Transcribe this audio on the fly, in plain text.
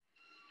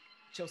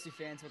Chelsea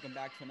fans, welcome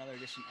back to another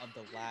edition of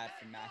The Lad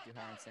from Matthew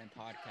Harrenson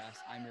podcast.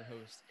 I'm your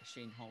host,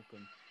 Shane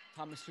Holcomb.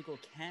 Thomas Tuchel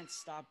can't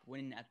stop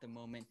winning at the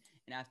moment,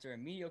 and after a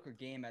mediocre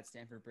game at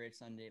Stamford Bridge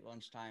Sunday at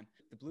lunchtime,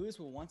 the Blues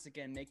will once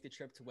again make the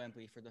trip to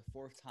Wembley for the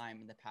fourth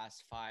time in the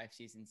past 5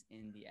 seasons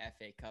in the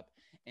FA Cup.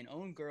 An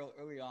own goal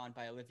early on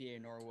by Olivier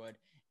Norwood,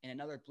 and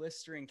another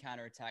blistering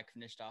counterattack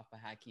finished off by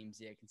Hakim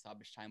Ziyech in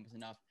stoppage time was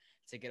enough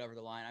to get over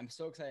the line. I'm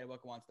so excited to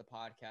welcome on to the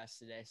podcast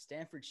today,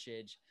 Stanford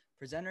Shidge,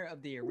 presenter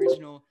of the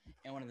original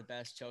and one of the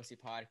best Chelsea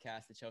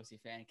podcasts, the Chelsea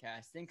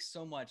Fancast. Thanks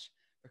so much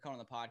for coming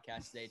on the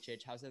podcast today,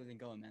 Chidge. How's everything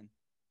going, man?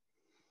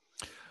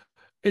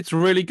 It's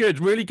really good.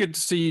 Really good to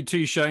see you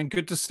too, Shane.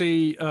 Good to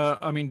see,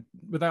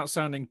 without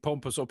sounding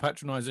pompous or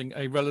patronizing,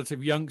 a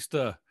relative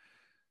youngster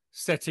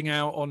setting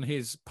out on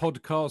his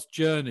podcast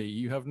journey.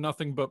 You have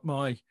nothing but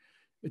my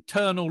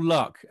eternal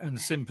luck and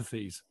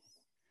sympathies.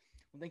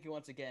 Well, thank you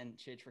once again,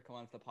 Chidge, for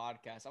coming on to the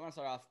podcast. I want to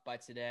start off by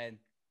today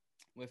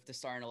with the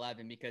starting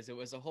 11 because it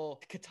was a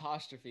whole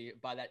catastrophe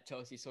by that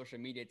Chelsea social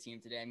media team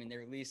today. I mean, they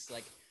released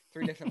like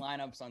three different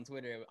lineups on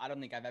Twitter. I don't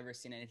think I've ever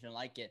seen anything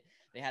like it.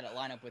 They had a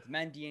lineup with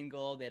Mendy in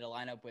goal. They had a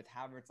lineup with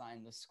Havertz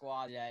in the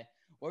squad today.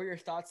 What were your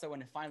thoughts though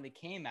when it finally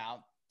came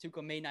out?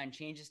 Tuchel made 9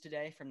 changes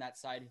today from that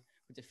side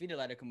who defeated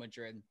Atletico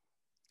Madrid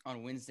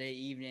on Wednesday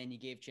evening. He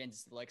gave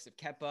chances to the likes of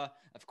Kepa,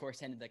 of course,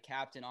 handed the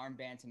captain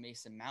armband to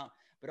Mason Mount,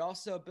 but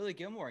also Billy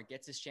Gilmore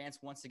gets his chance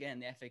once again in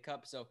the FA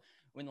Cup. So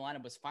when the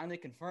lineup was finally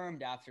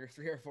confirmed after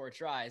 3 or 4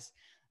 tries,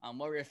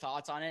 what were your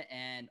thoughts on it,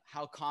 and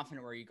how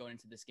confident were you going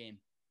into this game?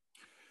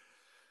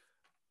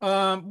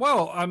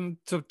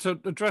 To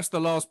address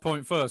the last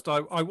point first,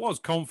 I was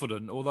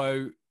confident,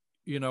 although,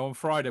 on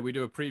Friday we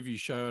do a preview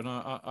show, and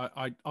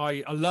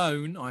I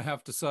alone, I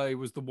have to say,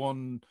 was the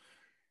one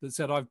that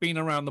said I've been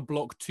around the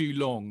block too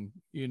long.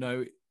 In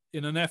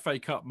an FA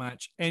Cup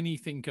match,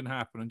 anything can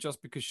happen, and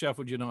just because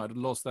Sheffield United had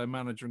lost their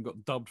manager and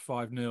got dubbed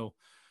 5-0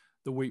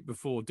 the week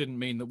before didn't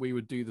mean that we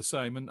would do the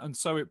same, and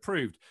so it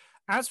proved.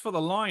 As for the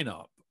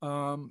lineup,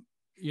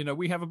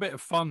 we have a bit of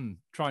fun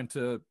trying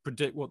to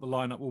predict what the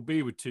lineup will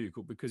be with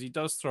Tuchel because he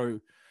does throw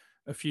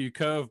a few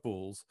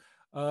curveballs.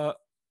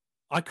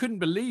 I couldn't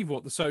believe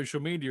what the social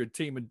media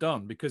team had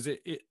done because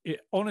it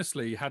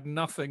honestly had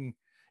nothing.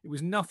 It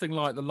was nothing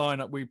like the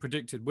lineup we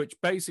predicted, which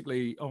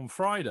basically on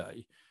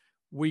Friday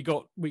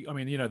the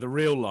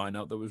real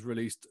lineup that was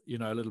released,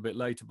 a little bit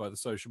later by the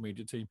social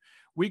media team.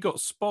 We got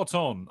spot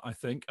on, I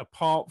think,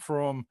 apart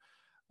from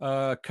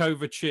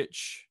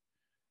Kovacic,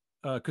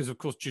 because of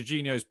course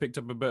Jorginho's picked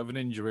up a bit of an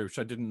injury, which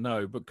I didn't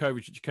know, but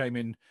Kovacic came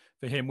in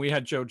for him. We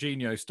had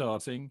Jorginho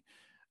starting,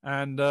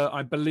 and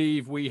I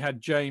believe we had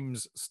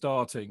James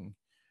starting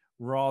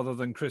rather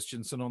than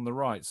Christensen on the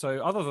right. So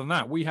other than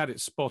that, we had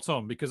it spot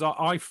on because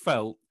I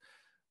felt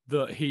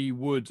that he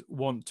would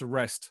want to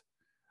rest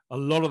a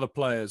lot of the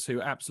players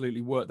who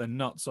absolutely worked their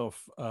nuts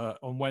off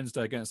on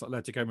Wednesday against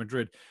Atletico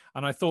Madrid.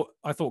 And I thought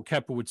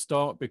Kepa would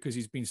start because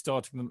he's been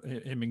starting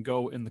him in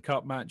goal in the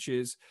cup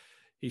matches.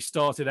 He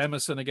started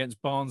Emerson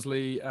against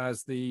Barnsley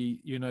as the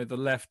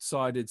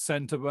left-sided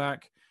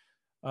centre-back.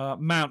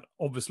 Mount,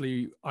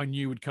 obviously, I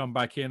knew would come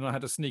back in. I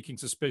had a sneaking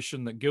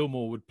suspicion that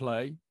Gilmore would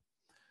play.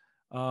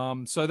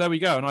 So there we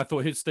go. And I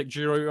thought he'd stick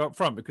Giroud up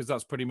front because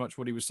that's pretty much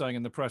what he was saying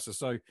in the presser.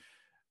 So,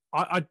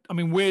 I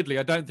mean, weirdly,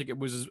 I don't think it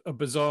was a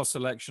bizarre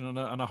selection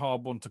and a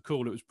hard one to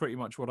call. It was pretty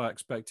much what I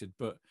expected.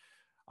 But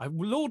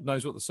Lord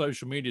knows what the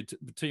social media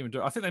team are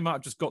doing. I think they might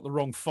have just got the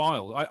wrong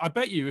file. I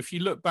bet you if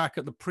you look back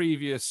at the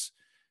previous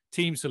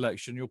team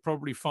selection, you'll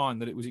probably find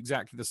that it was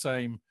exactly the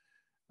same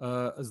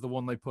as the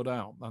one they put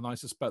out. And I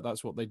suspect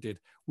that's what they did.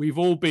 We've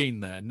all been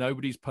there.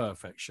 Nobody's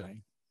perfect,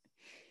 Shane.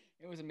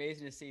 It was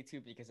amazing to see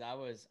too because I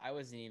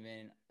wasn't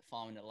even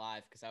following it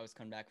live because I was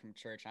coming back from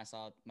church and I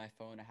saw my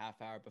phone a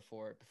half hour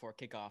before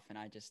kickoff, and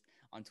I just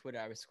on Twitter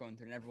I was scrolling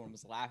through and everyone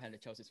was laughing at the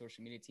Chelsea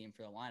social media team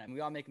for the lineup. And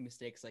we all make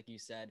mistakes like you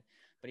said,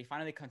 but he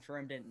finally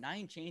confirmed it.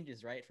 9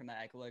 changes right from that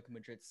Atletico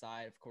Madrid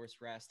side. Of course,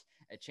 rest,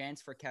 a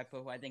chance for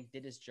Kepa, who I think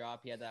did his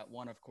job. He had that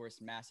one, of course,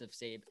 massive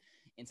save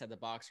inside the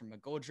box from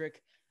McGoldrick.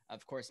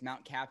 Of course,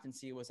 Mount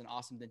captaincy was an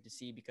awesome thing to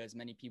see because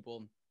many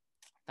people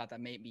thought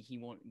that maybe he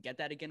won't get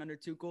that again under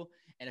Tuchel.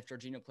 And if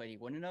Jorginho played, he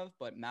wouldn't have.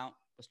 But Mount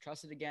was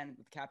trusted again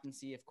with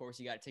captaincy. Of course,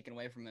 he got it taken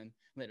away from him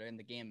later in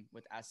the game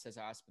with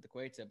Cesar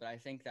Azpilicueta. But I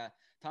think that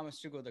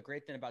Thomas Tuchel, the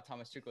great thing about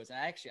Thomas Tuchel is, and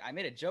I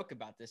made a joke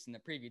about this in the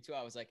preview too.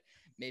 I was like,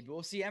 maybe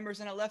we'll see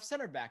Emerson at left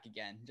center back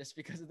again just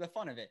because of the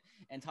fun of it.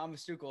 And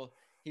Thomas Tuchel,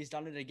 he's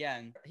done it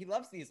again. He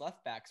loves these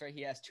left backs, right?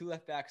 He has 2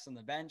 left backs on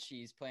the bench.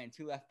 He's playing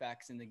 2 left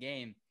backs in the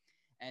game.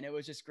 And it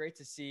was just great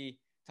to see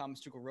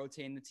Thomas Tuchel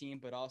rotating the team,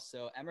 but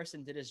also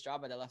Emerson did his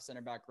job at that left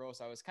center back role.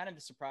 So I was kind of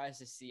surprised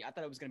to see. I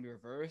thought it was going to be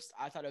reversed.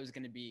 I thought it was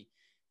going to be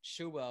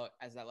Chilwell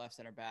as that left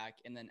center back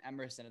and then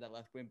Emerson at that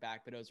left wing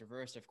back, but it was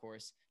reversed, of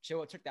course.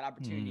 Chilwell took that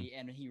opportunity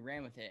and he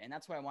ran with it. And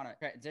that's what I want to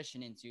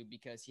transition into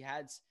because he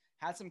had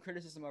some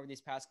criticism over these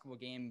past couple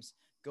games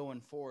going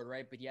forward,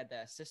 right? But he had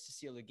the assist to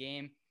seal the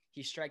game.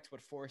 He striked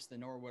what forced the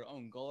Norwood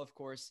own goal, of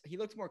course. He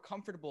looked more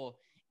comfortable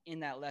in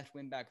that left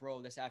wing back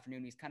role this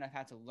afternoon. He's kind of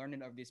had to learn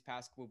it over these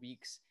past couple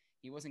weeks.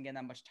 he wasn't getting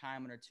that much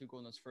time under Tuchel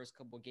in those first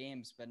couple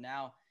games. But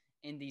now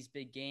in these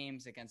big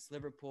games against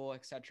Liverpool,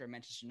 etc.,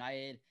 Manchester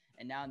United,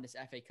 and now in this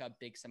FA Cup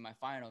big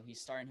semifinal,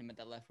 he's starting him at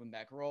that left wing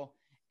back role,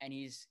 and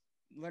he's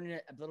learning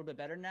it a little bit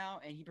better now,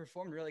 and he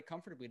performed really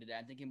comfortably today.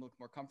 I think he looked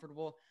more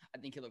comfortable. I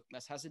think he looked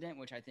less hesitant,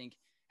 which I think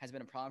has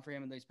been a problem for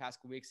him in these past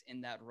couple weeks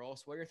in that role.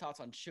 So what are your thoughts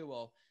on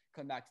Chilwell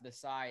coming back to the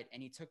side,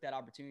 and he took that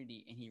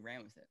opportunity and he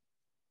ran with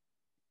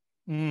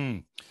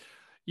it?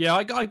 Yeah,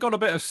 I got a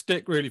bit of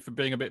stick really for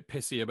being a bit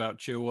pissy about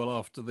Chilwell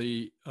after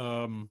the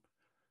oh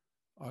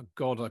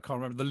God, I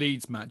can't remember the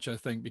Leeds match, I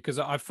think, because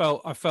I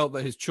felt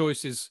that his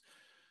choices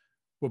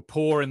were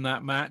poor in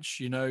that match.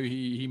 You know,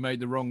 he made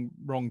the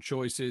wrong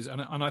choices,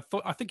 and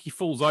I think he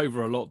falls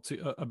over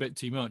a bit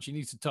too much. He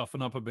needs to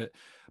toughen up a bit.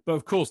 But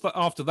of course,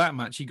 after that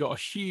match, he got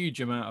a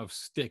huge amount of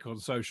stick on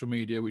social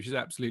media, which is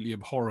absolutely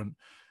abhorrent.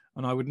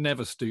 And I would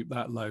never stoop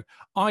that low.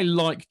 I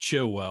like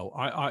Chilwell.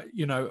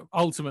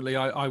 Ultimately,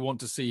 I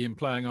want to see him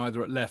playing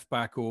either at left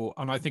back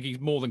and I think he's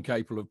more than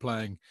capable of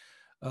playing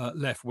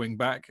left wing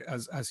back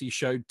as he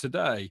showed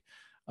today.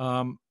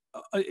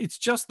 It's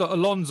just that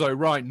Alonso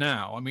right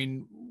now, I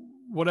mean,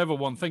 whatever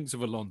one thinks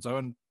of Alonso,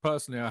 and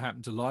personally I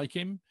happen to like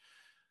him,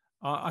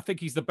 I think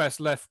he's the best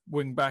left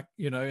wing back,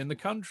 in the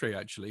country,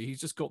 actually.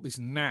 He's just got this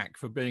knack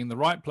for being in the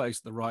right place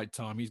at the right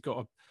time.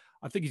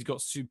 I think he's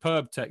got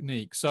superb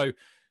technique. So,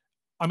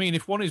 I mean,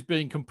 if one is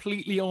being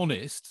completely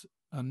honest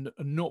and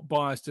not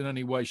biased in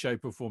any way,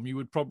 shape or form, you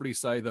would probably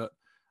say that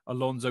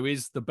Alonso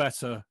is the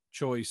better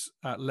choice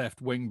at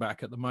left wing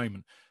back at the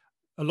moment.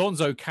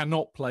 Alonso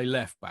cannot play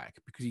left back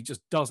because he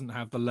just doesn't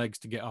have the legs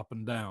to get up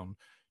and down.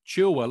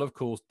 Chilwell, of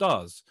course,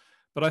 does.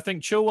 But I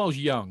think Chilwell's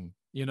young,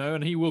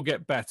 and he will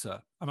get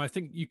better. And I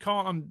think you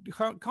can't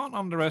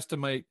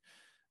underestimate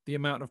the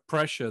amount of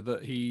pressure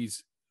that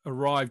he's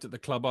arrived at the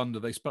club under.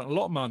 They spent a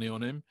lot of money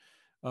on him.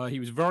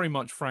 He was very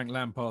much Frank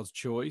Lampard's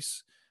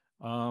choice.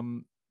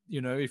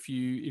 If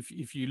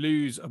you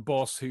lose a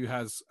boss who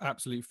has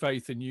absolute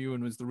faith in you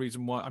and was the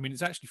reason why, I mean,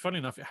 it's actually funny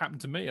enough, it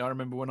happened to me. I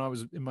remember when I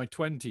was in my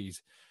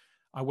 20s,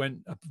 I went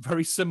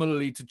very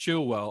similarly to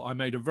Chilwell. I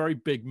made a very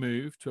big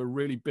move to a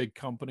really big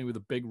company with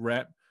a big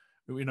rep,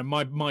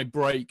 my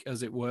break,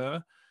 as it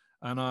were.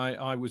 And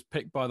I was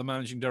picked by the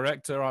managing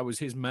director. I was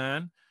his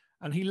man,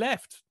 and he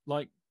left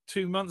like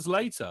 2 months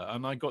later.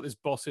 And I got this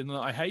boss in that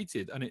I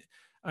hated, and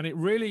it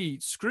really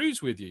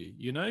screws with you.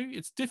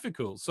 It's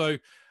difficult. So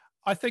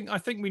I think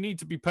we need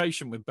to be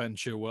patient with Ben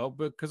Chilwell,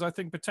 because I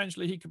think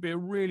potentially he could be a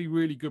really,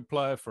 really good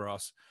player for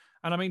us.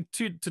 And I mean,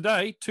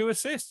 today, 2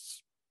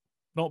 assists.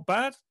 Not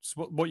bad. It's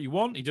what you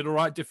want. He did all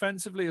right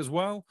defensively as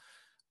well.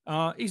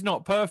 He's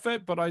not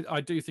perfect, but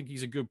I do think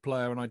he's a good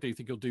player, and I do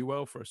think he'll do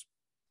well for us.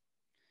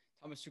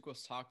 Thomas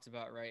Tuchel's talked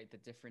about, right, the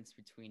difference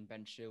between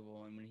Ben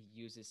Chilwell and when he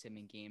uses him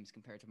in games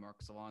compared to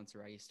Marcos Alonso,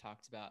 right? He's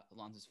talked about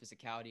Alonso's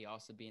physicality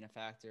also being a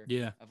factor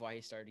of why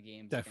he started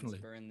games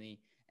against Burnley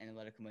and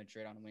Atletico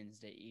Madrid on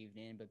Wednesday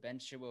evening. But Ben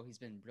Chilwell, he's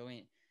been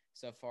brilliant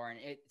so far. And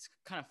it's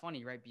kind of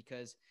funny, right,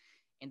 because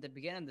in the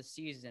beginning of the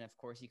season, of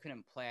course, he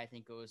couldn't play. I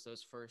think it was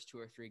those first 2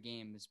 or 3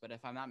 games. But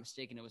if I'm not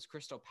mistaken, it was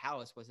Crystal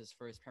Palace was his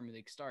first Premier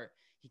League start.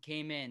 He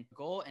came in,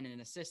 goal and an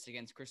assist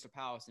against Crystal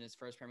Palace in his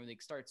first Premier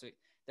League start. So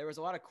there was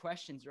a lot of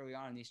questions early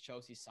on in these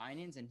Chelsea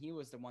signings, and he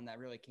was the one that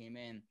really came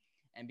in.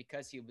 And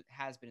because he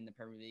has been in the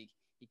Premier League,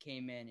 he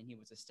came in and he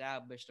was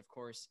established. Of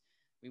course,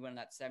 we went on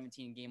that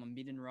 17-game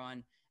unbeaten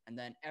run, and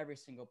then every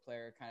single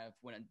player kind of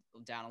went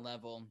down a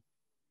level.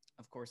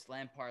 Of course,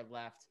 Lampard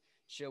left.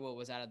 Chilwell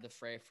was out of the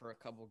fray for a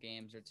couple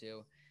games or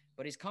 2.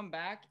 But he's come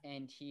back,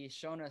 and he's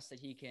shown us that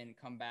he can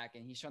come back,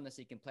 and he's shown us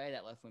he can play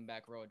that left wing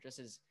back role just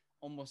as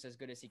almost as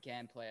good as he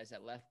can play as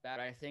that left back.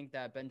 But I think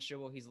that Ben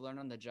Chilwell, he's learned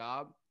on the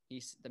job.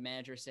 He's the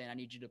manager saying, I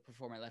need you to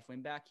perform at left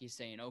wing back. He's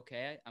saying,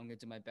 okay, I'm going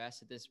to do my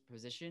best at this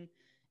position.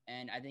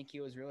 And I think he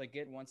was really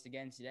good once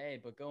again today.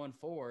 But going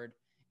forward,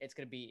 it's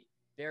going to be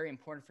very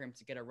important for him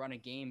to get a run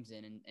of games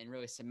in and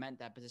really cement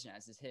that position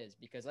as is his.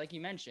 Because like you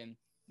mentioned,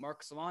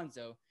 Marcos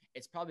Alonso,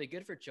 it's probably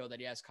good for Chilwell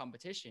that he has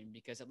competition,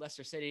 because at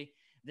Leicester City,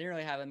 they didn't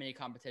really have any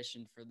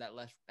competition for that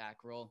left back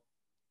role.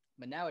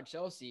 But now at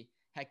Chelsea,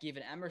 heck,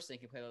 even Emerson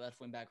can play the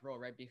left wing back role,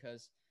 right?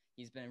 Because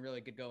he's been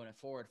really good going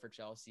forward for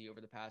Chelsea over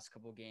the past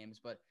couple games.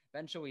 But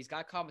eventually, he's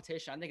got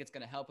competition. I think it's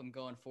going to help him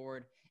going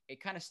forward.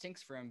 It kind of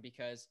stinks for him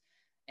because,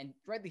 and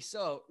rightly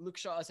so, Luke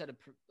Shaw has had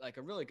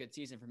a really good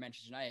season for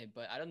Manchester United,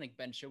 but I don't think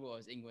Ben Chilwell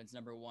is England's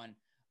number 1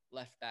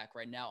 left back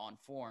right now on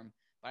form.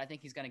 But I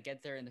think he's going to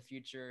get there in the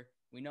future.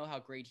 We know how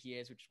great he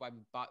is, which is why we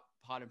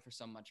bought him for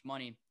so much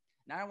money.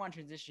 Now I want to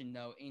transition,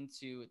 though,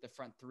 into the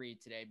front 3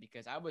 today,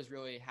 because I was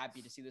really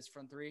happy to see this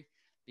front 3,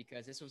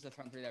 because this was the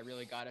front 3 that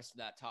really got us to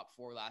that top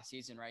 4 last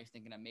season, right?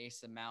 Thinking of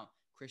Mason Mount,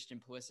 Christian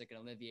Pulisic, and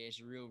Olivier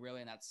Giroud,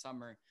 really in that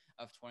summer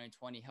of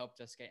 2020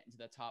 helped us get into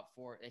the top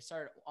 4. They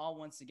started all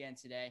once again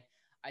today.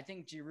 I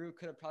think Giroud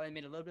could have probably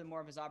made a little bit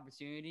more of his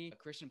opportunity. But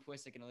Christian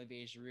Pulisic and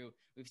Olivier Giroud,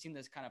 we've seen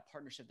this kind of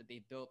partnership that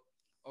they built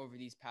over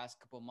these past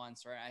couple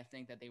months, right? I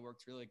think that they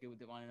worked really good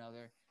with one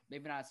another.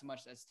 Maybe not as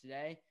much as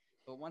today,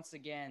 But once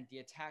again, the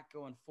attack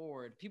going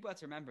forward, people have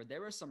to remember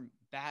there were some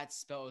bad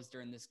spells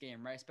during this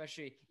game, right?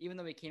 Especially even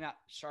though we came out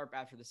sharp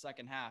after the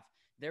second half,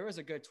 there was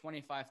a good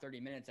 25, 30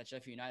 minutes that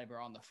Sheffield United were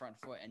on the front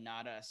foot and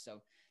not us.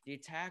 So the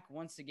attack,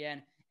 once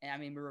again, and I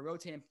mean, we were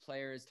rotating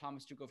players.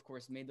 Thomas Tuchel, of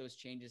course, made those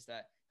changes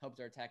that helped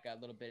our attack out a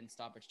little bit in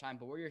stoppage time.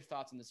 But what are your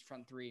thoughts on this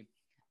front three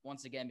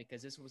once again?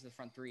 Because this was the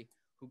front three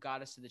who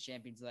got us to the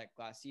Champions League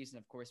last season.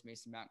 Of course,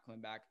 Mason Mount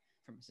coming back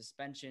from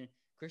suspension.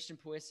 Christian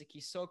Pulisic,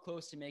 he's so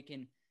close to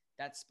making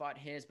that spot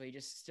his, but he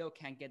just still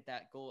can't get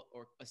that goal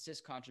or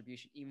assist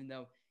contribution, even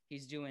though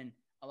he's doing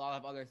a lot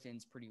of other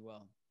things pretty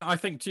well. I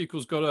think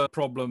Tuchel's got a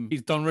problem.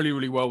 He's done really,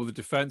 really well with the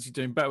defense. He's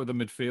doing better with the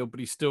midfield, but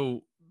he's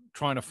still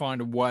trying to find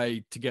a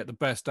way to get the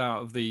best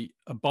out of the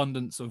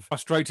abundance of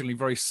frustratingly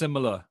very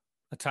similar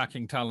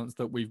attacking talents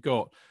that we've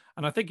got.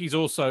 And I think he's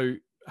also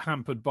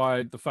hampered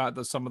by the fact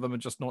that some of them are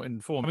just not in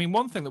form. I mean,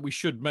 one thing that we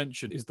should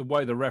mention is the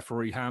way the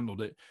referee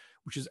handled it,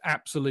 which is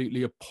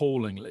absolutely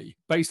appallingly.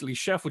 Basically,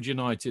 Sheffield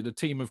United, a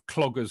team of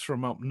cloggers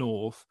from up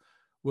north,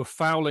 were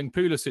fouling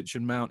Pulisic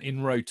and Mount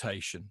in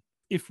rotation.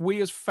 If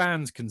we as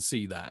fans can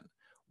see that,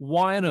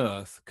 why on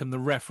earth can the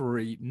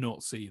referee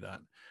not see that?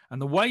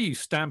 And the way you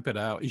stamp it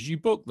out is you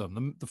book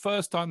them. The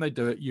first time they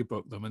do it, you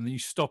book them, and then you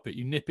stop it,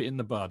 you nip it in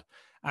the bud.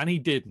 And he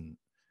didn't.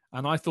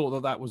 And I thought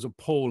that was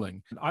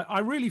appalling. I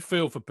really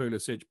feel for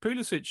Pulisic.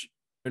 Pulisic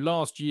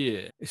last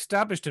year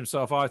established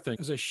himself, I think,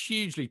 as a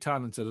hugely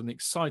talented and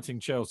exciting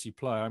Chelsea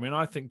player. I mean,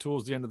 I think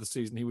towards the end of the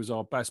season, he was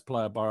our best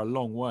player by a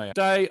long way.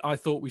 Today, I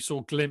thought we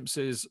saw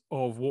glimpses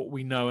of what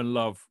we know and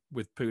love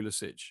with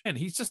Pulisic. And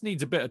he just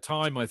needs a bit of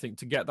time, I think,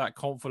 to get that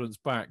confidence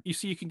back. You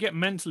see, you can get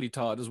mentally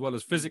tired as well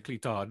as physically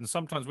tired. And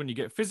sometimes when you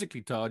get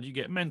physically tired, you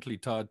get mentally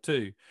tired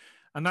too.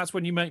 And that's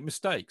when you make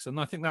mistakes. And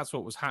I think that's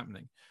what was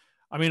happening.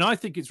 I mean, I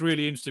think it's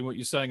really interesting what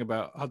you're saying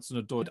about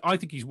Hudson-Odoi. I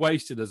think he's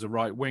wasted as a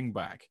right wing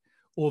back,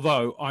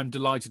 although I'm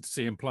delighted to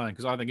see him playing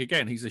because I think,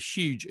 again, he's a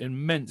huge,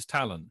 immense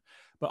talent.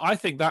 But I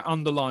think that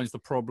underlines the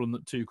problem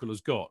that Tuchel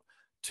has got.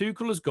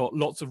 Tuchel has got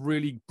lots of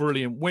really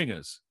brilliant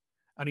wingers,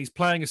 and he's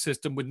playing a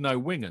system with no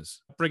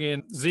wingers. Bring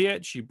in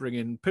Ziyech, you bring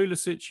in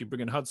Pulisic, you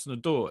bring in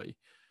Hudson-Odoi.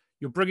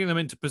 You're bringing them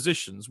into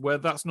positions where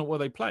that's not where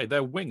they play.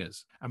 They're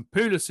wingers. And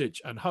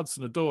Pulisic and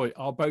Hudson-Odoi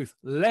are both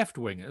left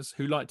wingers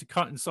who like to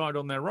cut inside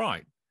on their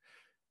right.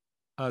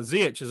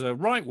 Ziyech is a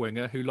right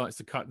winger who likes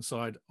to cut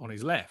inside on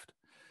his left.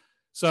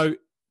 So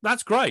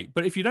that's great.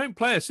 But if you don't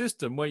play a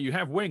system where you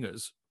have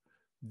wingers,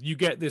 you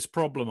get this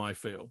problem, I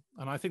feel.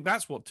 And I think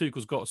that's what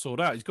Tuchel's got to sort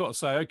out. He's got to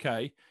say,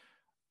 okay,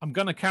 I'm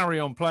going to carry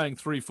on playing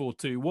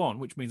 3-4-2-1,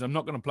 which means I'm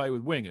not going to play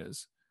with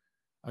wingers.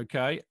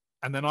 Okay.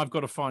 And then I've got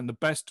to find the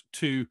best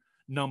two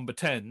number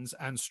 10s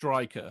and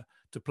striker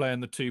to play in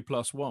the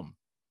 2+1.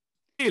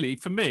 Really,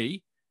 for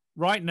me,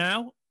 right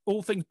now,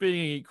 all things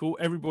being equal,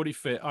 everybody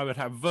fit, I would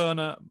have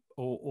Werner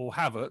or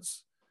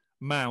Havertz,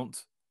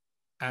 Mount,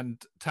 and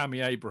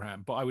Tammy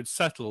Abraham. But I would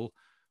settle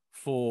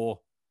for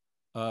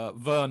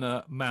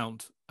Werner,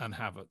 Mount, and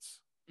Havertz.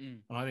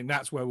 And I think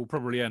that's where we'll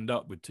probably end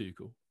up with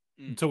Tuchel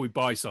until we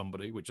buy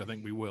somebody, which I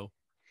think we will.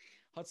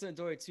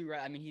 Hudson-Odoi too,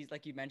 right? I mean, he's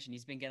like you mentioned,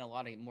 he's been getting a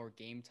lot of more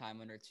game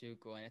time under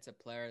Tuchel, and it's a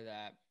player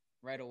that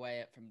right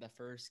away from the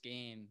first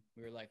game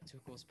we were like,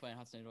 Tuchel's playing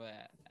Hudson-Odoi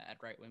at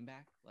right wing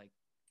back, like.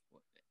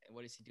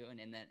 What is he doing?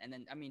 And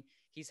then, I mean,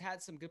 he's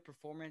had some good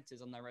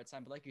performances on that right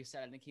side, but like you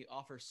said, I think he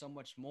offers so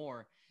much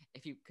more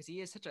because he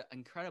is such an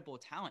incredible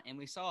talent. And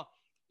we saw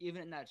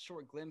even in that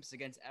short glimpse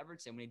against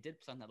Everton, when he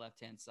did play on the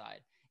left-hand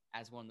side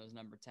as one of those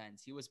number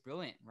 10s, he was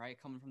brilliant, right?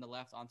 Coming from the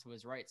left onto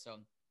his right. So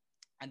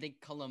I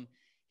think Cullum,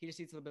 he just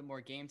needs a little bit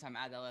more game time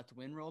at that left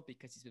wing role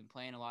because he's been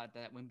playing a lot at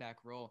that wing back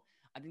role.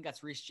 I think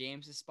that's Reece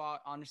James's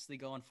spot, honestly,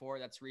 going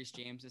forward. That's Reece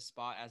James's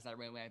spot as that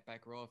right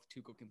back row if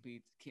Tuchel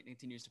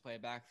continues to play a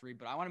back three.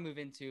 But I want to move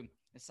into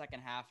the second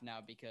half now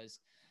because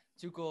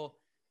Tuchel,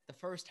 the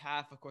first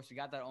half, of course, we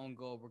got that own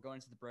goal. We're going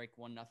into the break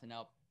 1-0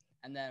 up.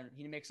 And then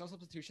he makes no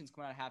substitutions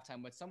coming out of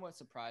halftime, which somewhat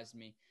surprised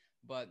me.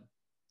 But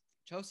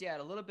Chelsea had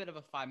a little bit of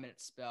a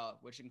 5-minute spell,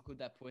 which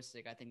included that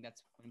Pulisic. I think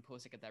that's when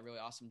Pulisic got that really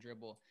awesome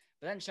dribble.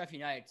 But then Sheffield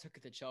United took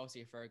it to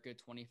Chelsea for a good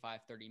 25,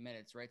 30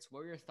 minutes, right? So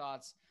what were your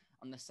thoughts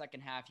on the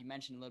second half? You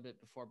mentioned a little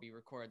bit before we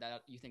recorded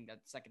that you think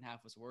that the second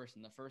half was worse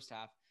than the first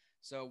half.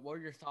 So what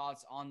are your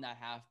thoughts on that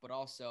half? But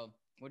also,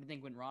 what do you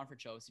think went wrong for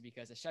Chelsea?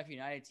 Because the Sheffield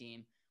United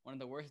team, one of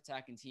the worst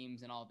attacking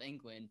teams in all of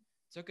England,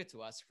 took it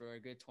to us for a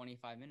good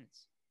 25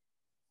 minutes.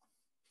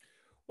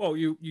 Well,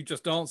 you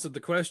just answered the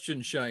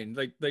question, Shane.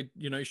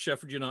 They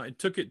Sheffield United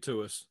took it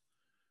to us.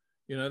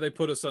 They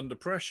put us under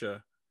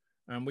pressure,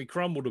 and we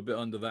crumbled a bit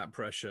under that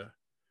pressure.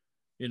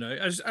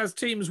 As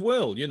teams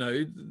will.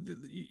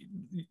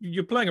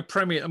 You're playing a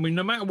Premier. I mean,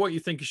 no matter what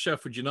you think of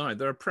Sheffield United,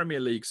 they're a Premier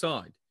League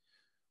side.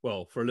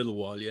 Well, for a little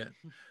while yet.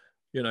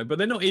 But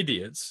they're not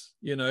idiots.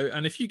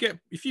 And if you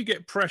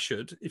get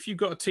pressured, if you've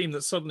got a team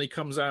that suddenly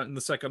comes out in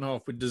the second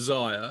half with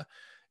desire,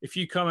 if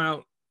you come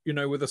out,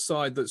 with a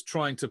side that's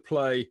trying to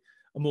play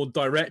a more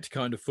direct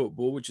kind of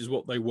football, which is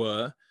what they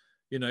were,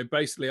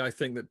 basically I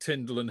think that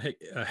Tyndall and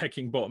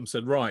Heckingbottom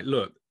said, right,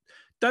 look,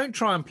 don't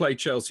try and play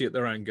Chelsea at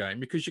their own game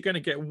because you're going to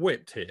get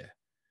whipped here.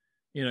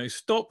 You know,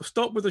 stop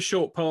with the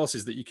short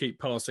passes that you keep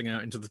passing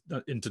out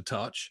into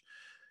touch.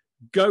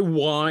 Go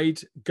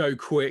wide, go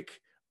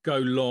quick, go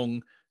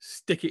long,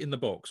 stick it in the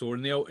box, or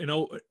in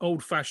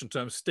old-fashioned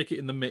terms, stick it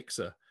in the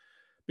mixer.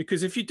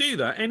 Because if you do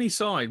that, any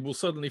side will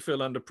suddenly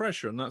feel under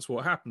pressure, and that's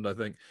what happened, I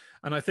think.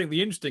 And I think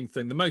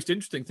the most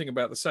interesting thing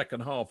about the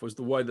second half was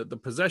the way that the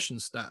possession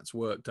stats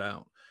worked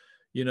out.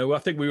 You know, I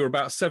think we were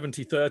about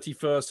 70-30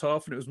 first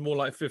half, and it was more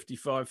like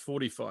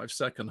 55-45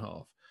 second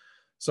half.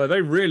 So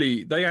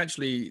they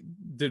actually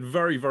did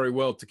very, very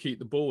well to keep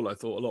the ball. I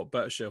thought a lot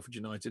better, Sheffield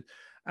United.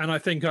 And I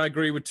think I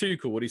agree with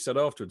Tuchel, what he said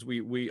afterwards.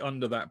 We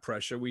under that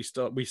pressure, we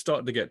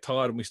started to get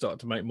tired and we started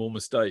to make more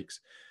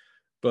mistakes.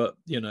 But,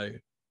 you know,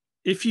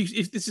 if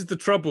this is the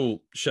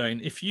trouble,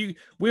 Shane,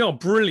 we are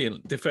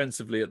brilliant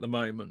defensively at the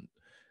moment.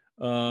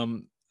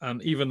 And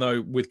even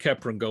though with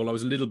Kepa and goal, I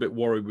was a little bit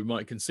worried we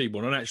might concede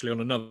one. And actually,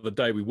 on another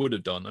day, we would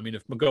have done. I mean,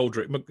 if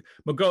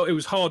it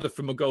was harder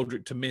for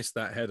McGoldrick to miss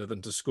that header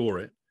than to score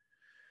it.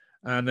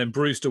 And then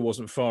Brewster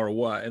wasn't far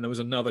away. And there was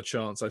another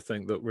chance, I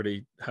think, that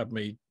really had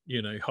me,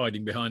 you know,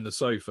 hiding behind the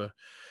sofa.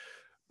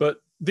 But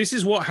this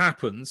is what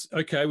happens.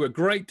 Okay, we're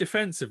great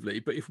defensively,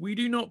 but if we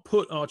do not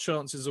put our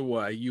chances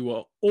away, you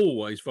are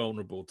always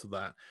vulnerable to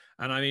that.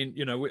 And I mean,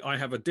 you know, I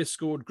have a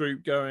Discord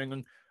group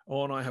going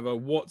on. I have a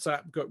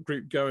WhatsApp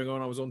group going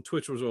on. I was on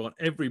Twitter as well. And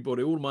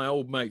everybody, all my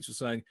old mates were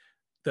saying,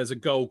 there's a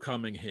goal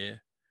coming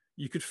here.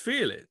 You could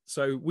feel it.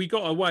 So we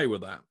got away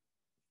with that.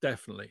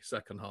 Definitely,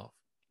 second half.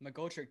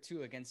 McGoldrick,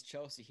 too, against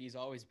Chelsea, he's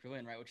always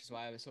brilliant, right? Which is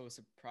why I was so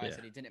surprised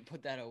that he didn't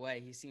put that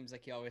away. He seems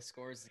like he always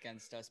scores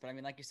against us. But, I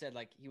mean, like you said,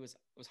 like it was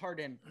hard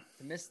to him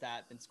to miss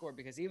that than score,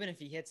 because even if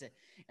he hits it,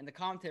 and the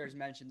commentators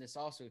mentioned this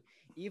also,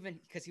 even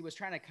because he was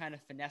trying to kind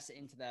of finesse it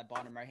into that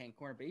bottom right-hand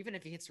corner, but even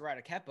if he hits the right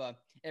of Kepa,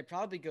 it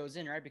probably goes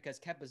in, right?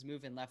 Because Kepa's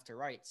moving left to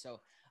right. So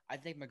I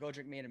think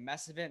McGoldrick made a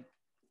mess of it.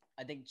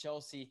 I think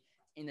Chelsea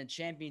in the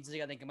Champions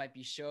League, I think it might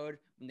be showed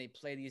when they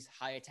play these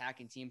high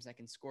attacking teams that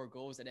can score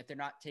goals, that if they're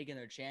not taking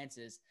their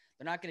chances,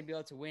 they're not going to be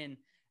able to win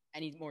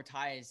any more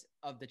ties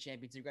of the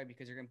Champions League, right?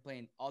 Because you're going to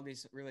play all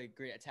these really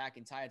great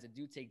attacking ties that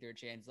do take their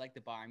chance, like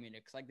the Bayern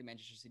Munich, like the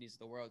Manchester Cities of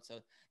the world.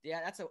 So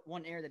yeah, that's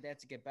one area that they have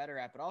to get better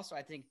at. But also,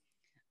 I think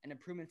an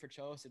improvement for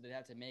Chelsea that they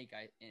have to make,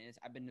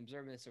 I've been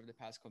observing this over the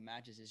past couple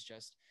matches, is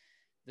just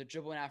the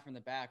dribbling out from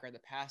the back, or the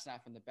passing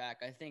out from the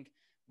back. I think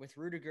with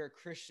Rudiger,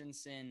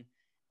 Christensen,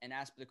 and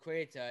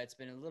Azpilicueta, it's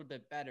been a little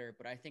bit better,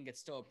 but I think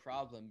it's still a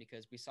problem,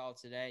 because we saw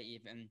today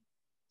even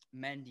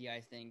Mendy, I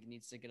think,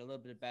 needs to get a little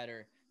bit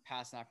better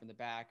passing out from the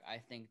back. I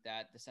think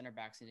that the center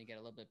backs need to get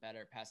a little bit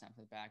better passing out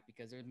from the back,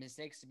 because there were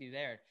mistakes to be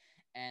there.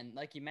 And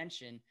like you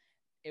mentioned,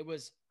 it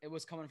was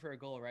coming for a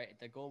goal, right?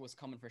 The goal was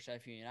coming for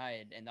Sheffield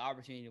United, and the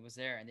opportunity was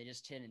there, and they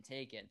just didn't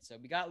take it. So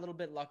we got a little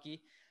bit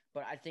lucky,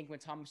 but I think when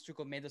Thomas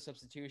Tuchel made those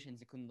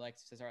substitutions, including like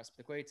Cesar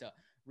Azpilicueta,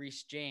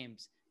 Reece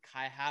James,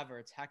 Kai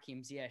Havertz,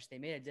 Hakim Ziyech, they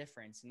made a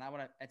difference. And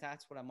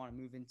that's what I want to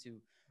move into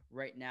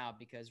right now,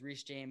 because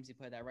Reece James, he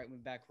played that right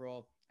wing back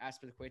role.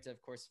 Azpilicueta,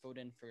 of course, filled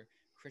in for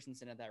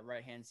Christensen at that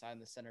right-hand side in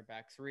the center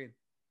back three.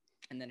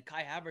 And then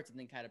Kai Havertz, I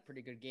think, had a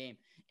pretty good game,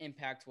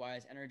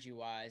 impact-wise,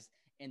 energy-wise,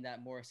 in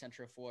that more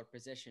central forward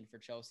position for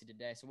Chelsea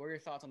today. So what are your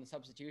thoughts on the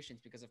substitutions?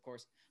 Because, of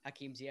course,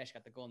 Hakim Ziyech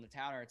got the goal in the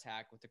counter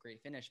attack with a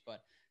great finish,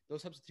 but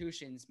those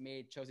substitutions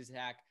made Chelsea's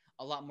attack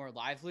a lot more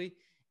lively,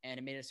 and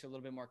it made us feel a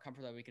little bit more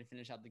comfortable that we could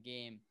finish out the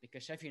game,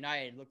 because Sheffield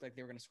United looked like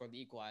they were going to score the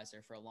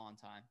equalizer for a long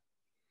time.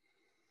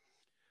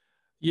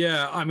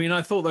 Yeah, I mean,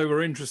 I thought they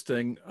were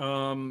interesting.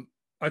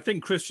 I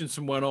think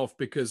Christensen went off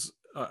because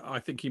I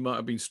think he might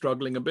have been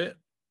struggling a bit.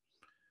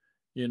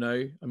 You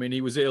know, I mean, he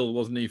was ill,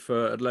 wasn't he,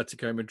 for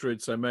Atletico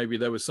Madrid? So maybe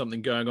there was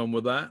something going on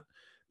with that,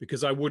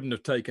 because I wouldn't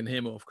have taken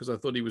him off, because I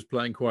thought he was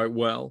playing quite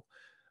well.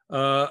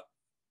 I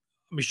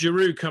mean,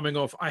 Giroud coming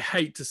off, I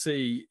hate to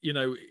see, you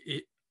know,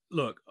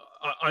 look,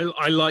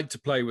 I like to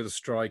play with a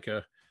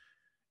striker.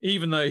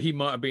 Even though he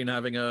might have been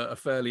having a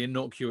fairly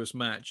innocuous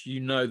match,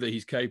 you know that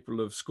he's capable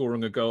of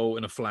scoring a goal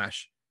in a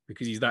flash,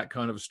 because he's that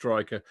kind of a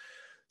striker.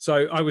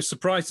 So I was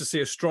surprised to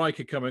see a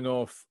striker coming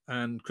off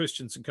and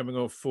Christensen coming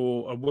off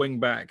for a wing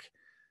back.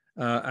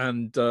 He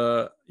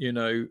brought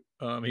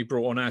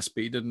on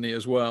Aspie, didn't he,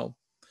 as well?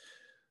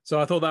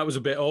 So I thought that was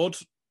a bit odd.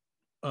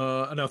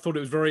 And I thought it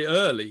was very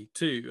early,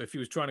 too. If he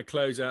was trying to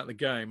close out the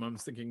game, I'm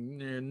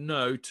thinking,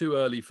 no, too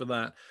early for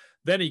that.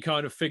 Then he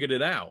kind of figured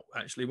it out,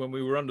 actually, when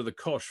we were under the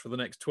cosh for the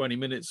next 20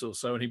 minutes or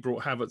so, and he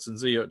brought Havertz and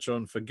Ziyech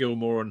on for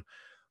Gilmour and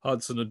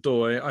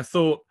Hudson-Odoi. I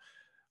thought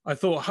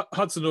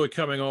Hudson-Odoi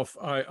coming off,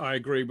 I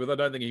agree with. I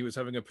don't think he was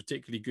having a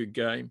particularly good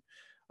game.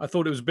 I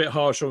thought it was a bit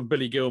harsh on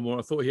Billy Gilmour.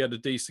 I thought he had a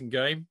decent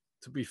game,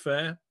 to be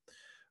fair.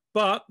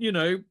 But,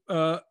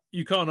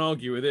 you can't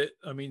argue with it.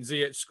 I mean,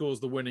 Ziyech scores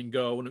the winning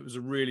goal, and it was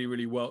a really,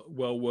 really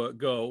well-worked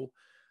goal.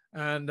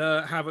 And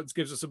Havertz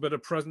gives us a bit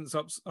of presence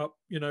up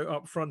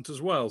front as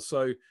well.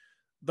 So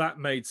that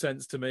made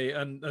sense to me.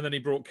 And then he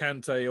brought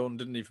Kante on,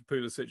 didn't he, for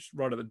Pulisic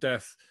right at the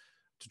death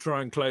to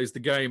try and close the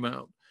game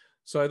out.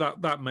 So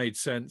that made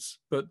sense.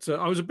 But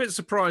I was a bit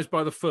surprised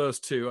by the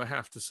first two, I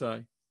have to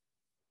say.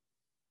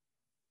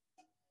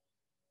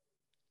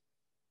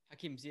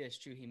 Hakim Ziyech,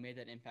 true, he made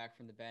that impact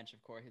from the bench,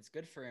 of course. It's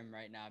good for him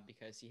right now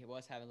because he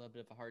was having a little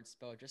bit of a hard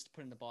spell just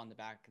putting the ball in the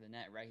back of the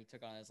net, right? He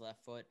took it on his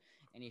left foot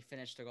and he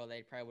finished the goal that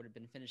he probably would have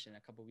been finishing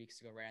a couple weeks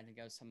ago, right? I think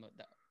that was some of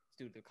the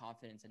due to the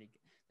confidence that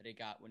he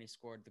got when he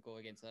scored the goal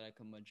against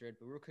Atletico Madrid.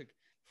 But real quick,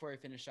 before I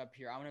finish up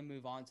here, I want to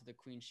move on to the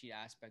clean sheet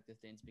aspect of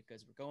things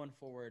because we're going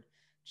forward.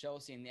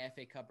 Chelsea in the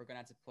FA Cup are going to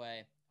have to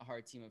play a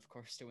hard team, of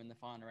course, to win the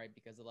final, right?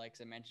 Because the likes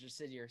of Manchester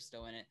City are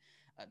still in it.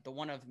 The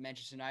one of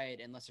Manchester United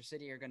and Leicester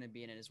City are going to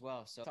be in it as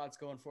well. So thoughts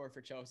going forward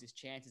for Chelsea's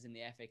chances in the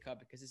FA Cup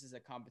because this is a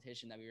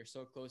competition that we were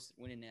so close to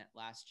winning it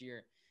last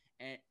year.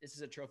 And this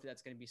is a trophy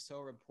that's going to be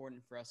so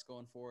important for us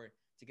going forward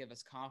to give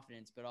us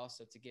confidence, but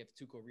also to give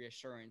Tuchel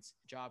reassurance.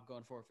 Job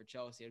going forward for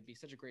Chelsea. It would be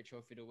such a great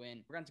trophy to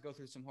win. We're going to go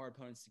through some hard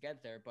opponents to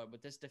get there, but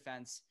with this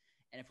defense,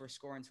 and if we're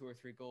scoring 2 or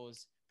 3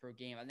 goals per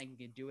game, I think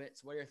we can do it.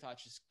 So what are your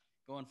thoughts just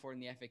going forward in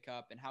the FA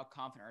Cup, and how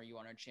confident are you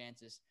on our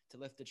chances to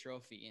lift the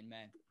trophy in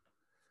May?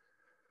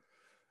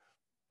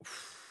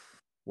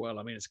 Well,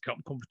 I mean, it's a cup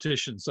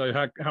competition, so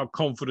how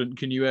confident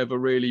can you ever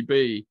really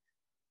be?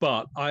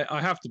 But I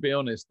have to be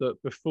honest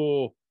that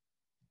before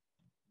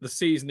the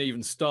season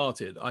even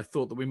started, I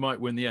thought that we might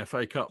win the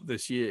FA Cup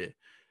this year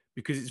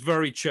because it's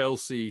very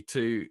Chelsea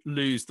to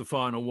lose the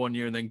final one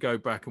year and then go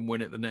back and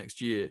win it the next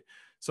year.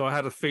 So I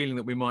had a feeling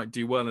that we might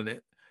do well in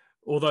it.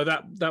 Although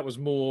that was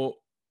more,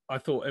 I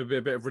thought it would be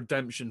a bit of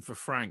redemption for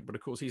Frank, but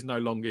of course he's no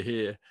longer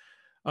here.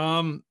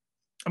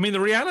 I mean,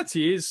 the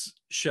reality is,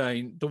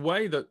 Shane, the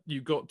way that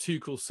you got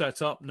Tuchel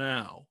set up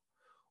now,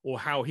 or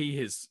how he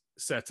is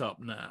set up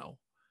now,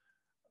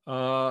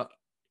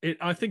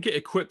 I think it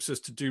equips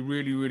us to do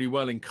really, really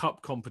well in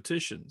cup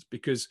competitions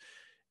because,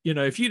 you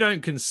know, if you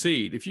don't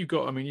concede, if you've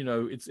got, I mean, you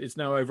know, it's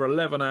now over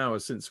 11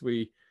 hours since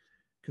we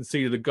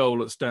conceded a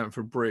goal at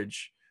Stamford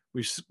Bridge.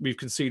 We've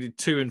conceded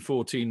 2 in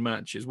 14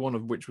 matches, one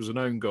of which was an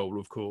own goal,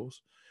 of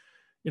course.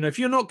 You know, if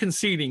you're not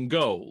conceding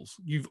goals,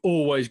 you've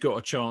always got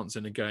a chance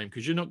in a game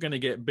because you're not going to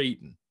get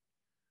beaten.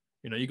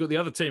 You know, you've got the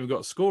other team who've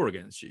got to score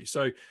against you.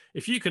 So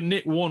if you can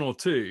nick 1 or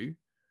 2,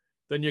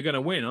 then you're going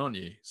to win, aren't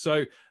you?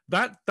 So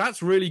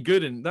that's really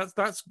good, and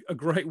that's a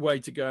great way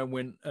to go and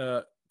win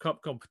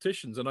cup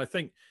competitions. And I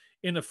think,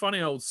 in a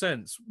funny old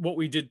sense, what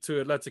we did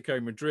to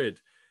Atletico Madrid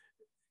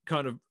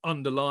kind of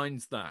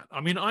underlines that. I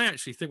mean, I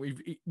actually think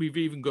we've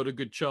even got a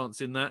good chance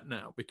in that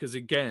now because,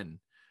 again,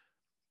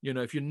 you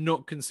know, if you're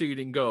not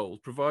conceding goals,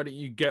 providing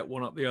you get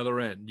one up the other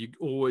end, you're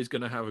always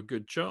going to have a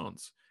good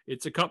chance.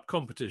 It's a cup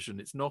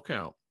competition. It's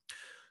knockout.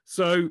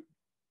 So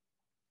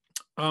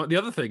the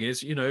other thing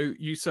is, you know,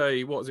 you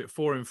say, what is it,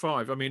 4 in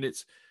 5? I mean,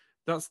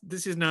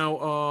 this is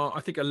now, I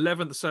think,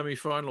 11th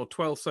semi-final or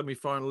 12th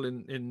semi-final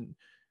in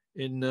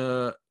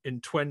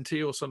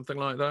 20 or something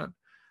like that.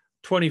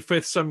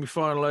 25th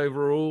semi-final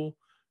overall.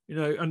 You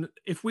know, and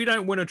if we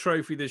don't win a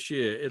trophy this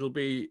year, it'll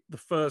be the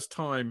first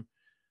time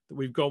that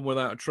we've gone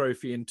without a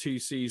trophy in 2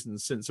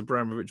 seasons since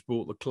Abramovich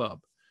bought the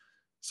club.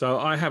 So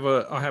I have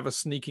a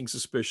sneaking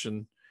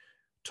suspicion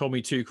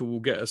Tommy Tuchel will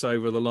get us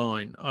over the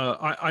line.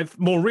 I've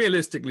more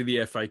realistically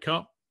the FA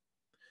Cup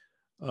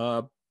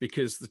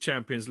because the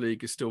Champions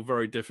League is still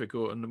very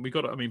difficult, and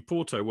I mean,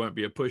 Porto won't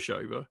be a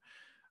pushover.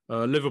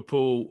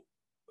 Liverpool,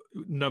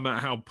 no matter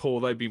how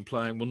poor they've been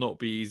playing, will not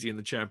be easy in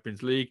the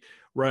Champions League.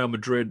 Real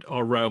Madrid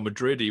are Real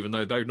Madrid, even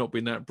though they've not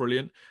been that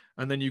brilliant.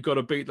 And then you've got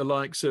to beat the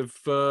likes of,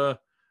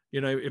 you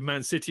know, if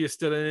Man City are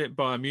still in it,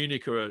 Bayern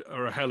Munich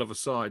are a hell of a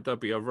side. That'd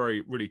be a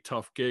very, really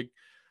tough gig.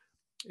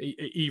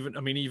 Even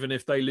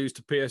if they lose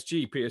to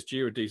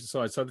PSG are a decent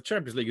side. So the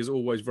Champions League is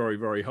always very,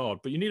 very hard,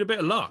 but you need a bit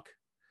of luck.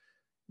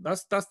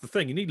 That's the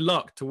thing. You need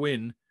luck to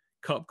win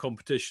cup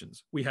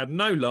competitions. We had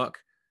no luck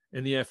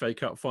in the FA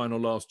Cup final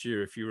last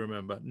year, if you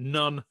remember.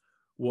 None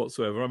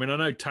whatsoever. I mean, I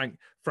know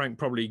Frank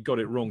probably got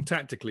it wrong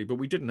tactically, but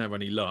we didn't have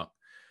any luck.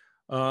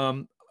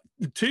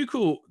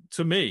 Tuchel,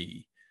 to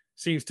me,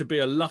 seems to be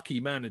a lucky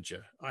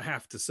manager, I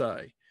have to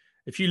say.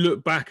 If you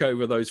look back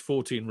over those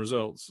 14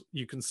 results,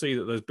 you can see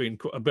that there's been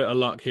a bit of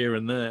luck here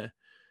and there.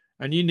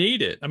 And you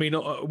need it. I mean,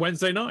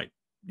 Wednesday night,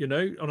 you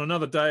know, on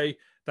another day,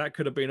 that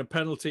could have been a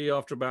penalty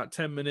after about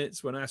 10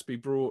 minutes when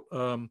Aspie brought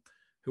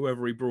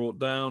whoever he brought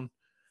down.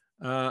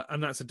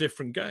 And that's a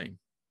different game.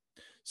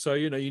 So,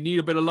 you know, you need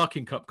a bit of luck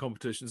in cup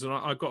competitions. And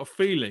I've got a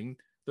feeling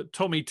that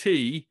Tommy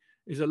T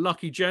is a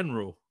lucky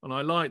general. And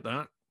I like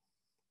that.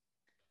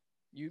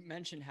 You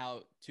mentioned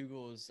how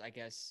Tuchel's, I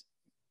guess,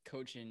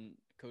 coaching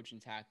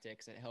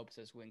tactics that helps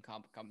us win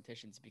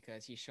competitions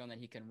because he's shown that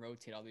he can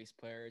rotate all these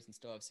players and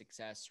still have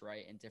success,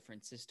 right, in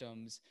different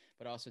systems,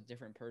 but also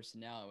different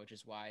personnel, which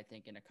is why I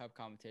think in a cup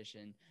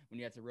competition, when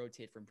you have to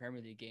rotate from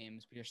Premier League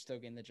games, we're still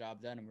getting the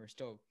job done and we're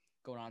still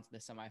going on to the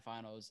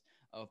semifinals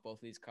of both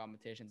of these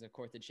competitions. Of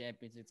course, the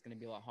Champions League is going to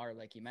be a lot harder,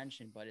 like you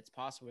mentioned, but it's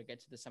possible to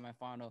get to the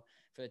semifinal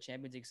for the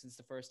Champions League since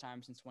the first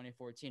time since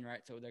 2014,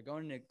 right? So they're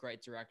going in a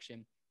great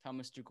direction.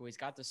 Thomas Tuchel, he's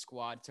got the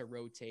squad to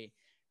rotate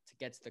to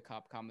get to the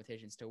cup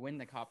competitions, to win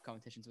the cup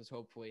competitions, which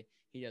hopefully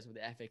he does with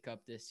the FA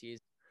Cup this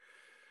season.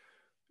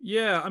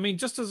 Yeah, I mean,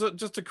 just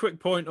a quick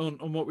point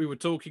on what we were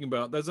talking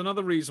about. There's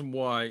another reason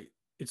why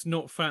it's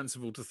not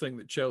fanciful to think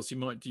that Chelsea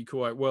might do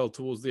quite well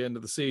towards the end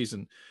of the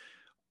season.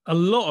 A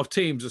lot of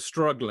teams are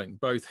struggling,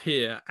 both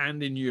here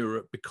and in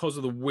Europe, because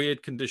of the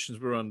weird conditions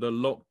we're under: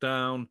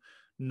 lockdown,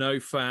 no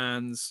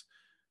fans,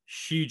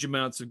 huge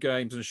amounts of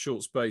games in a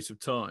short space of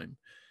time.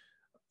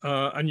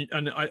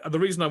 The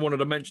reason I wanted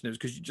to mention it is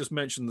because you just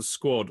mentioned the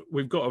squad.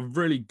 We've got a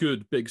really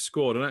good big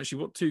squad, and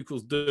actually, what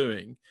Tuchel's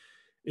doing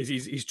is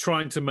he's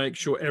trying to make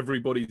sure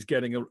everybody's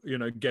getting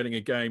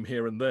a game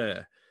here and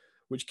there,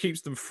 which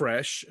keeps them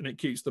fresh and it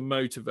keeps them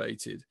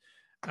motivated.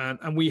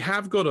 And we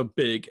have got a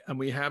big and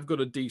we have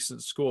got a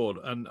decent squad,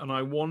 and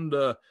I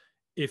wonder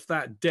if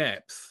that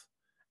depth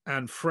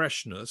and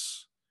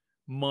freshness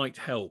might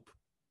help,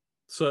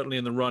 certainly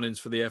in the run-ins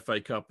for the FA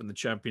Cup and the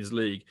Champions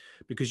League.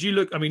 Because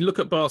look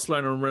at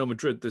Barcelona and Real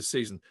Madrid this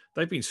season.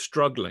 They've been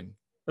struggling.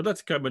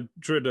 Atletico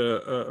Madrid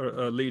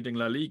are leading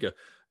La Liga.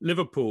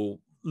 Liverpool,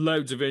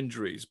 loads of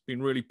injuries,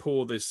 been really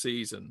poor this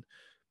season.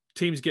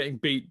 Teams getting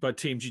beat by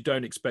teams you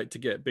don't expect to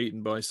get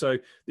beaten by. So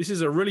this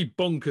is a really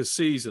bonkers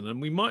season,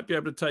 and we might be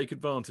able to take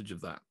advantage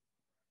of that.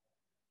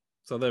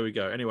 So there we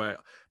go. Anyway,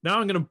 now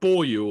I'm going to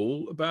bore you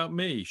all about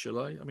me, shall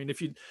I? I mean,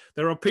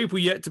 there are people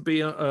yet to be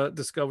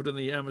discovered in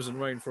the Amazon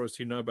rainforest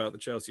who know about the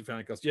Chelsea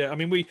Fancast. Yeah, I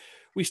mean, we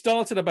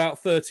started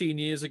about 13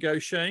 years ago,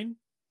 Shane.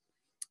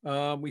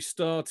 We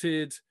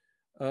started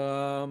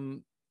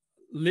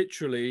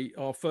literally,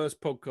 our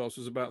first podcast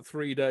was about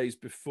 3 days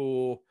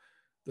before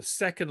the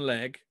second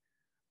leg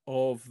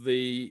of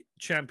the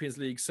Champions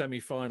League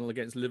semi-final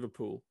against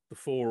Liverpool, the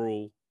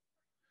 4-4,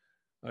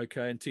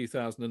 in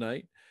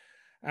 2008.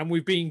 And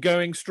we've been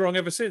going strong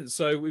ever since.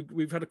 So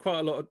we've had quite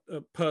a lot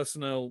of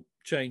personnel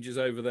changes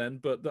over then,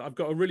 but I've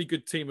got a really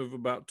good team of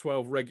about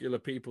 12 regular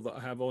people that I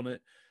have on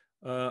it.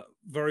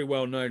 Very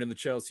well known in the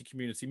Chelsea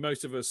community.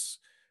 Most of us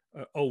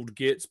are old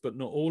gits, but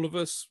not all of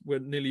us. We're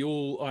nearly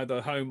all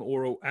either home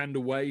and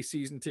away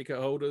season ticket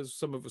holders.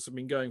 Some of us have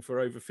been going for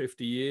over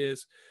 50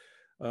 years.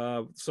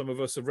 Some of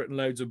us have written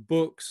loads of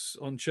books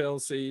on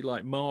Chelsea,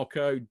 like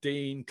Marco,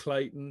 Dean,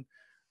 Clayton.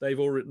 They've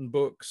all written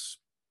books.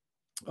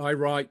 I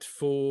write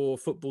for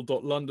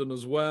Football.London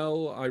as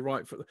well. I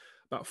write for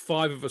about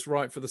 5 of us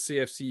write for the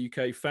CFC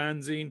UK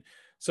fanzine.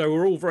 So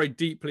we're all very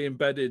deeply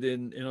embedded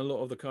in a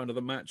lot of the kind of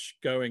the match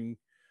going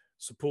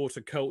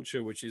supporter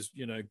culture, which is,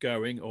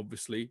 going,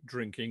 obviously,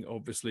 drinking,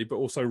 obviously, but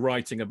also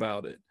writing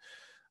about it.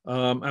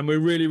 And we're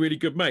really, really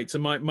good mates.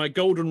 And my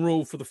golden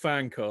rule for the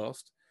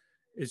Fancast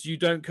is you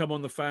don't come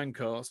on the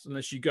Fancast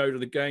unless you go to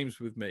the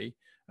games with me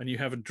and you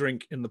have a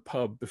drink in the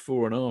pub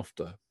before and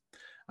after.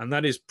 And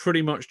that is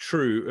pretty much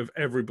true of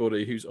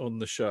everybody who's on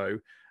the show.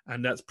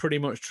 And that's pretty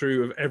much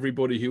true of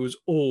everybody who has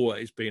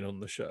always been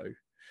on the show.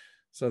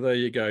 So there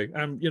you go.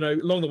 And,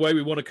 along the way,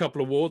 we won a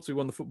couple of awards. We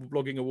won the Football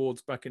Blogging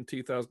Awards back in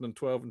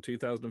 2012 and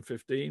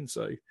 2015.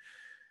 So,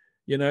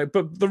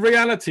 but the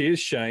reality is,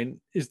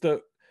 Shane, is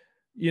that,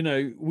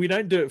 we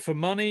don't do it for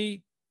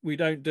money. We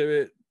don't do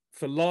it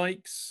for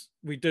likes.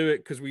 We do it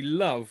because we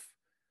love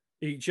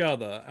each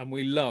other and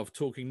we love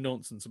talking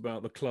nonsense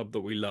about the club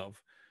that we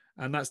love.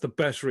 And that's the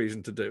best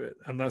reason to do it.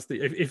 And that's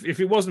if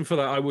it wasn't for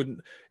that, I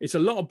wouldn't. It's a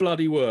lot of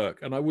bloody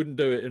work, and I wouldn't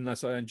do it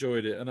unless I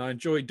enjoyed it. And I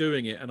enjoy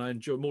doing it, and I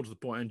enjoy, more to the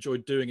point, I enjoy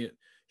doing it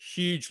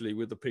hugely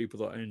with the people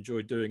that I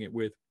enjoy doing it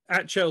with.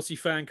 At Chelsea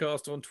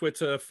Fancast on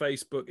Twitter,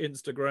 Facebook,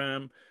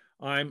 Instagram.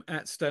 I'm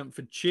at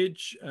Stamford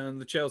Chidge,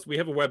 and we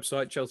have a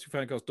website,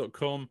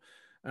 chelseafancast.com,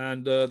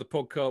 and the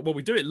podcast. Well,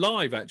 we do it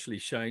live actually,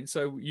 Shane.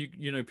 So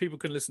people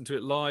can listen to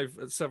it live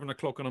at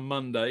 7:00 on a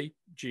Monday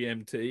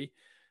GMT.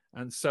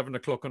 And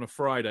 7:00 on a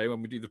Friday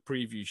when we do the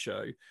preview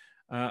show.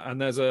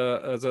 And there's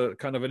a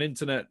kind of an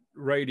internet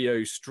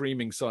radio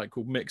streaming site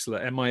called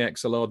Mixlr,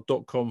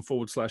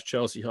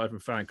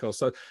 mixlr.com/Chelsea-Fancast.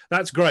 So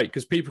that's great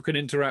because people can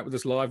interact with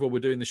us live while we're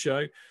doing the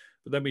show.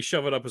 But then we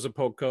shove it up as a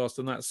podcast,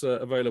 and that's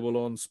available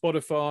on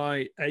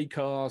Spotify,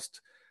 Acast,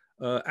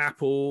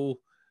 Apple,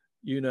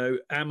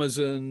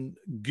 Amazon,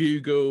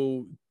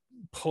 Google,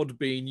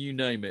 Podbean, you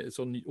name it. It's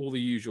on all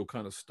the usual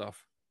kind of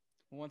stuff.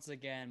 Once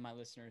again, my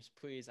listeners,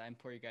 please, I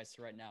implore you guys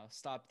to right now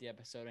stop the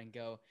episode and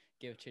go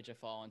give Chidge a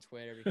follow on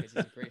Twitter because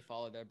he's a great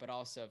follower there. But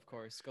also, of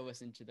course, go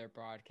listen to their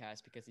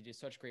broadcast because they do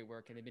such great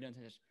work and they've been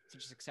doing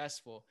such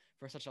successful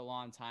for such a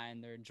long time.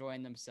 They're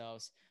enjoying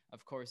themselves.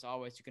 Of course,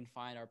 always you can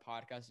find our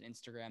podcast on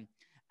Instagram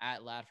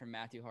at Lad from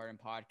Matthew Harden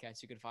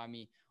Podcast. You can find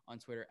me on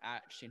Twitter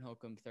at Shane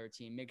Holcomb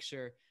 13. Make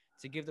sure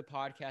to give the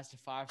podcast a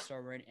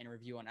 5-star rating and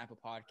review on Apple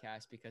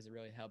Podcasts because it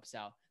really helps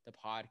out the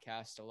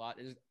podcast a lot.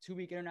 There's a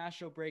 2-week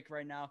international break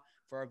right now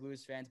for our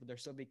Blues fans, but there'll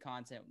still be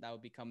content that will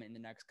be coming in the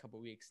next couple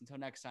weeks. Until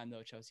next time,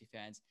 though, Chelsea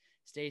fans,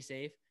 stay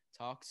safe,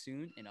 talk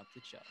soon, and up the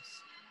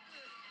Chelsea.